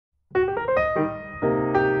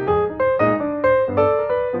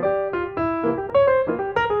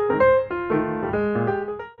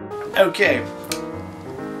Okay,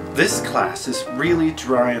 this class is really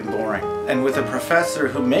dry and boring, and with a professor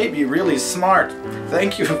who may be really smart,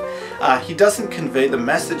 thank you, he doesn't convey the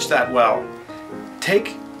message that well.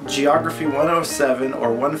 Take Geography 107 or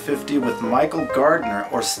 150 with Michael Gardner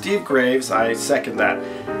or Steve Graves, I second that,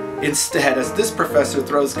 instead, as this professor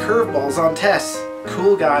throws curveballs on tests.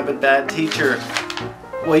 Cool guy but bad teacher.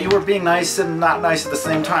 Well, you were being nice and not nice at the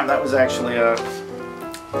same time. That was actually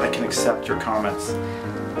I can accept your comments.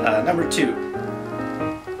 Number 2.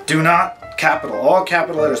 Do not, all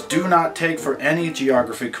capital letters, do not take for any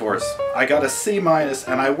geography course. I got a C- and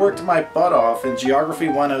I worked my butt off in Geography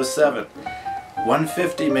 107.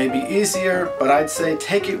 150 may be easier, but I'd say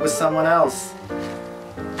take it with someone else.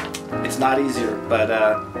 It's not easier,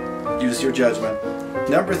 but use your judgment.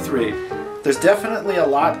 Number 3. There's definitely a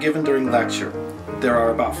lot given during lecture. There are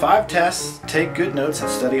about 5 tests. Take good notes and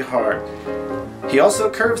study hard. He also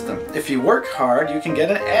curves them. If you work hard, you can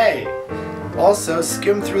get an A. Also,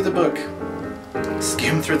 skim through the book.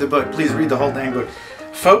 Skim through the book. Please read the whole dang book.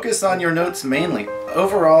 Focus on your notes mainly.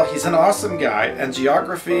 Overall, he's an awesome guy, and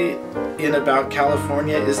geography in about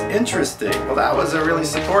California is interesting. Well, that was a really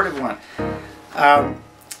supportive one.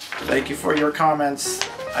 Thank you for your comments.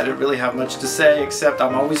 I don't really have much to say, except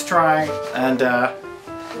I'm always trying, and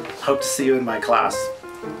hope to see you in my class.